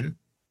proposition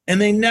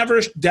and they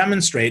never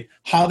demonstrate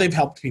how they've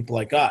helped people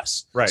like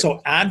us. Right.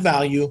 So add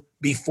value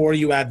before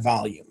you add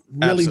volume.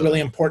 Really, really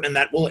important. And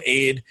that will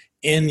aid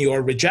in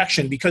your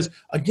rejection because,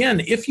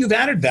 again, if you've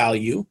added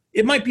value,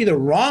 it might be the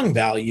wrong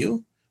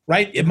value,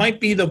 right? It might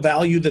be the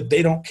value that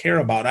they don't care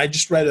about.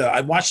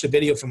 I watched a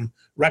video from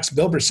Rex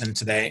Bilberson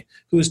today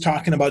who was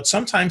talking about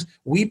sometimes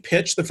we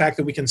pitch the fact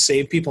that we can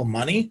save people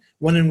money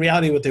when in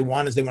reality what they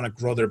want is they want to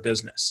grow their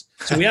business.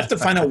 So we have to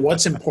find out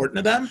what's important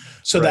to them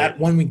so that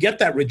when we get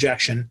that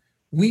rejection,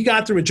 we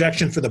got the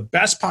rejection for the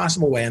best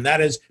possible way, and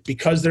that is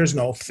because there's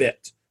no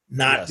fit,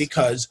 not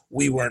because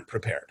we weren't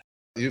prepared.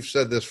 You've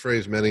said this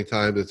phrase many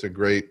times. It's a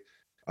great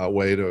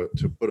way to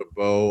put a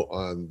bow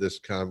on this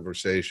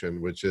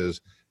conversation, which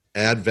is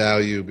add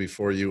value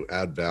before you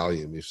add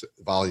volume. You've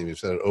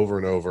said it over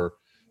and over.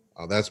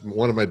 That's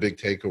one of my big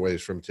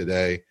takeaways from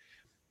today.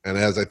 And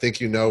as I think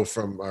you know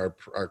from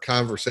our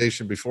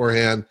conversation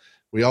beforehand,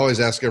 we always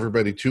ask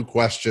everybody 2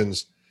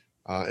 questions.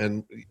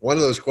 And one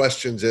of those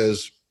questions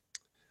is,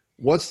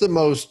 what's the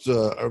most,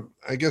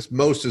 I guess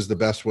most is the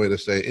best way to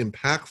say,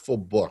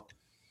 impactful book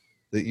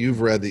that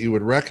you've read that you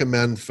would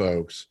recommend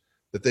folks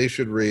that they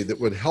should read that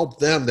would help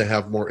them to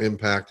have more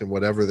impact in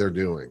whatever they're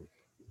doing?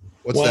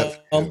 What's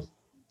that for you?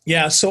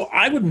 Yeah, so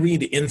I would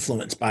read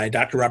Influence by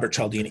Dr. Robert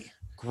Cialdini.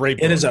 Great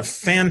book. It is a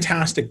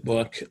fantastic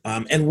book.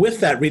 And with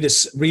that, read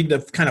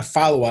the kind of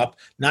follow-up,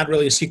 not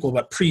really a sequel,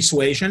 but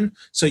Persuasion,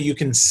 so you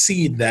can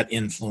seed that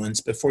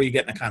influence before you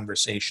get in a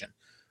conversation.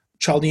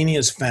 Cialdini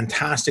is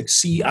fantastic,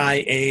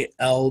 Cialdini.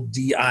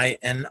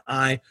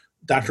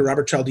 Dr.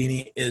 Robert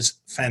Cialdini is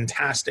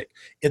fantastic.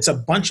 It's a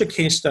bunch of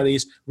case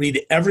studies.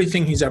 Read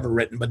everything he's ever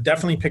written, but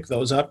definitely pick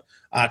those up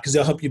because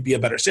they'll help you be a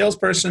better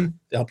salesperson.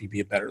 They'll help you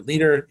be a better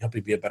leader, help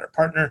you be a better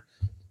partner.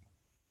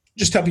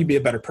 Just help you be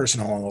a better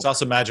person all over. It's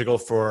also magical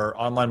for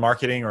online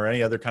marketing or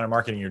any other kind of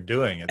marketing you're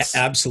doing. It's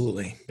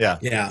absolutely.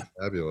 Yeah.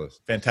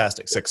 Fabulous.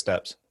 Fantastic. 6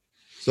 steps.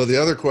 So the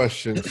other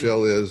question,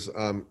 Phil, is,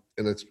 and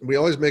we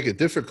always make it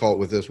difficult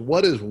with this.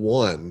 What is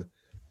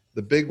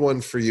the big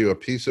one for you, a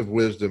piece of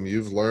wisdom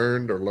you've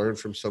learned or learned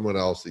from someone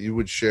else that you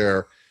would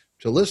share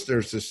to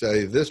listeners to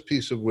say this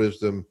piece of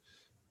wisdom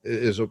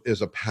is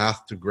a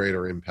path to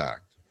greater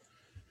impact?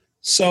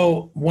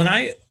 So when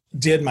I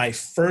did my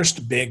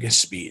first big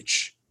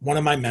speech, one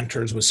of my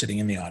mentors was sitting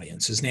in the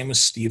audience. His name was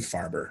Steve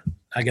Farber.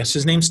 I guess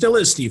his name still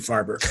is Steve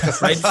Farber,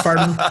 right?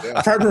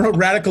 Farber wrote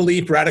Radical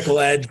Leap, Radical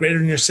Edge, Greater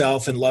Than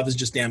Yourself, and Love is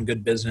Just Damn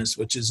Good Business,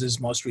 which is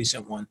his most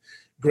recent one.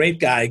 Great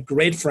guy,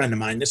 great friend of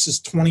mine. This is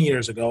 20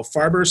 years ago.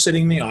 Farber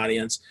sitting in the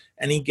audience,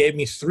 and he gave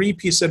me 3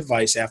 pieces of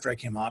advice after I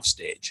came off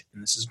stage.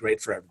 And this is great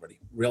for everybody.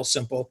 Real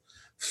simple.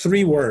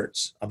 3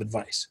 words of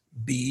advice.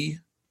 Be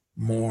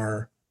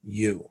more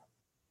you.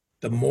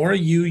 The more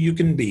you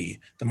can be,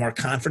 the more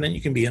confident you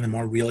can be, and the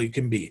more real you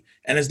can be.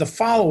 And as the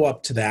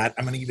follow-up to that,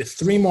 I'm going to give you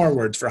 3 more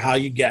words for how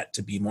you get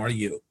to be more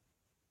you.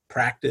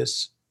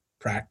 Practice,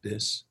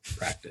 practice,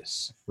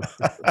 practice.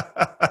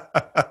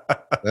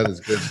 That is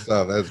good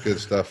stuff. That's good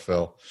stuff,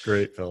 Phil.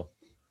 Great, Phil.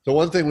 So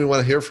one thing we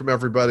want to hear from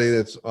everybody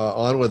that's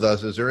on with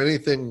us, is there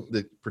anything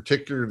that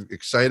particularly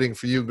exciting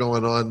for you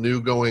going on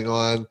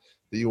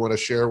that you want to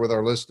share with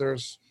our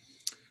listeners?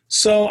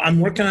 So I'm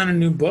working on a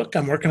new book.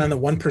 I'm working on the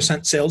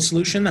 1% sales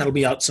solution. That'll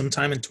be out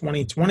sometime in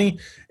 2020.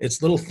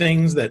 It's little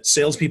things that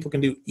salespeople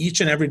can do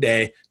each and every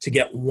day to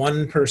get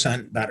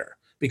 1% better.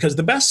 Because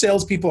the best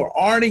salespeople are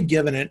already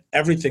giving it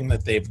everything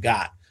that they've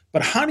got.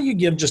 But how do you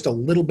give just a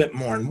little bit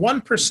more? And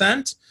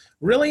 1%,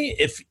 really,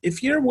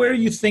 if you're where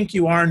you think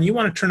you are and you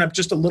want to turn up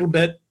just a little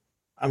bit,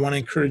 I want to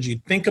encourage you,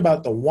 think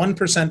about the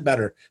 1%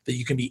 better that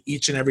you can be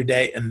each and every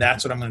day. And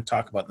that's what I'm going to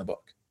talk about in the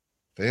book.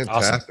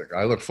 Fantastic. Awesome.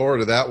 I look forward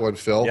to that one,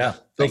 Phil. Yeah. So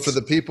thanks. For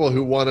the people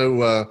who want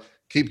to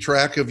keep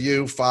track of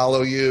you,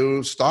 follow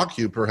you, stalk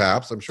you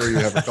perhaps, I'm sure you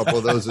have a couple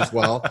of those as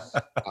well.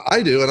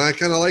 I do, and I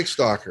kind of like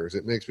stalkers.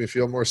 It makes me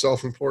feel more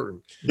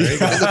self-important. And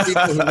the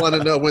people who want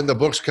to know when the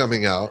book's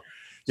coming out.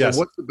 So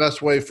what's the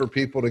best way for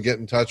people to get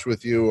in touch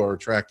with you or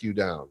track you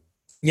down?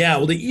 Yeah,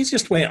 well, the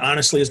easiest way,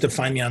 honestly, is to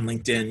find me on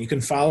LinkedIn. You can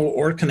follow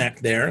or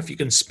connect there. If you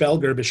can spell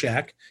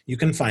Gerbyshak, you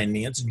can find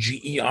me. It's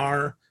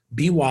Gerbyshak.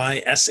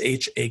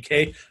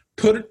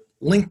 Put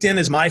LinkedIn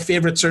is my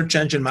favorite search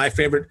engine, my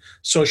favorite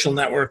social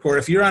network. Or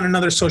if you're on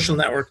another social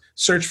network,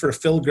 search for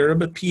Phil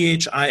Gerb,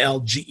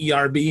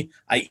 Philgerb.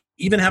 I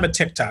even have a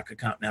TikTok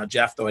account now,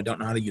 Jeff, though I don't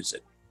know how to use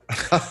it.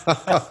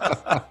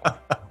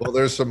 Well,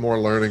 there's some more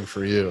learning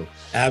for you.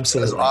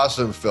 Absolutely. That's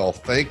awesome, Phil.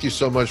 Thank you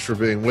so much for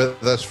being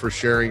with us, for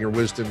sharing your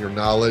wisdom, your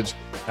knowledge.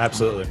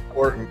 Absolutely.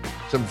 Important,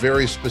 some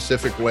very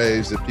specific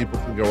ways that people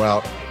can go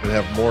out and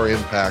have more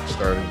impact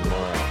starting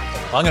tomorrow.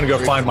 I'm going to go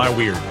find my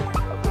weird.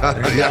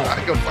 Yeah,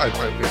 I go find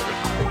my weird.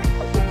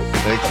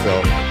 Thanks,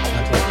 Phil.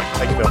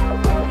 Thank you, Phil.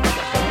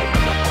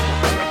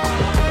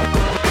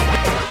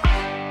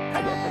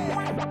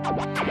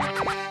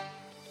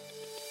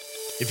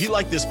 If you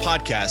like this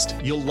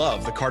podcast, you'll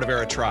love the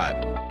Cardavera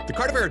Tribe. The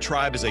Cardavera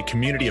Tribe is a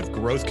community of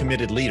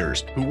growth-committed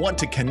leaders who want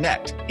to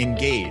connect,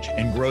 engage,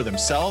 and grow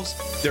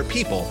themselves, their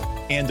people,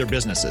 and their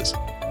businesses.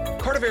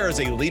 Cardavera is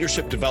a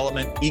leadership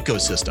development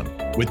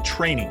ecosystem with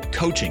training,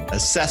 coaching,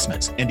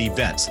 assessments, and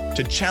events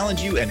to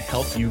challenge you and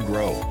help you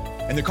grow.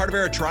 And the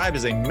Cardavera Tribe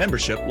is a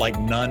membership like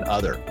none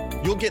other.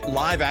 You'll get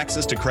live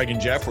access to Craig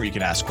and Jeff where you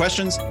can ask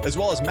questions, as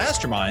well as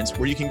masterminds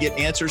where you can get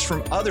answers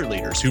from other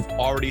leaders who've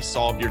already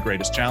solved your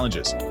greatest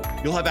challenges.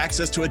 You'll have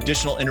access to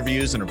additional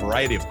interviews and a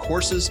variety of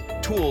courses,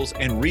 tools,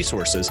 and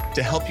resources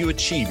to help you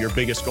achieve your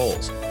biggest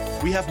goals.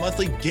 We have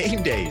monthly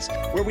game days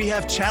where we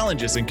have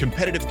challenges and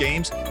competitive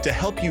games to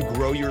help you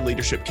grow your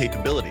leadership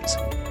capabilities.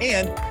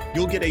 And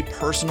you'll get a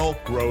personal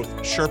growth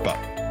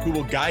Sherpa who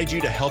will guide you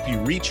to help you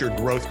reach your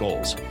growth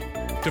goals.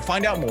 To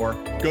find out more,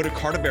 go to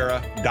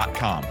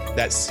cardavera.com.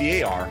 That's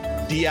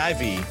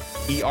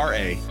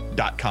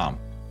CARDIVERA.com.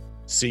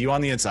 See you on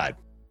the inside.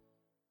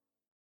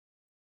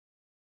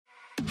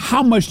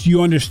 How much do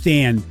you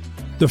understand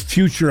the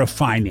future of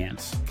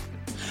finance?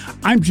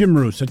 I'm Jim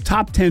Roos, a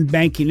top 10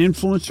 banking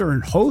influencer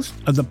and host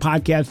of the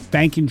podcast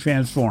Banking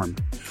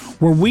Transformed,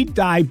 where we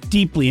dive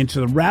deeply into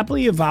the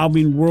rapidly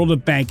evolving world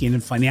of banking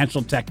and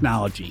financial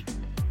technology.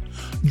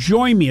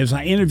 Join me as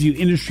I interview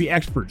industry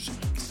experts,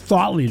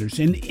 thought leaders,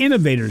 and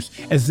innovators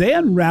as they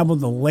unravel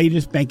the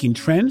latest banking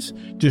trends,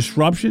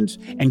 disruptions,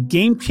 and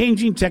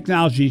game-changing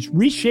technologies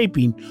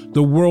reshaping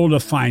the world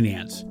of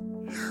finance.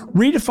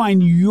 Redefine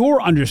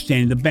your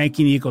understanding of the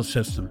banking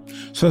ecosystem.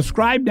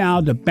 Subscribe now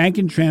to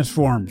Banking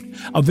Transformed,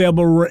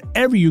 available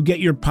wherever you get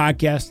your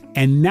podcast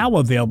and now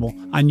available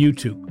on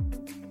YouTube.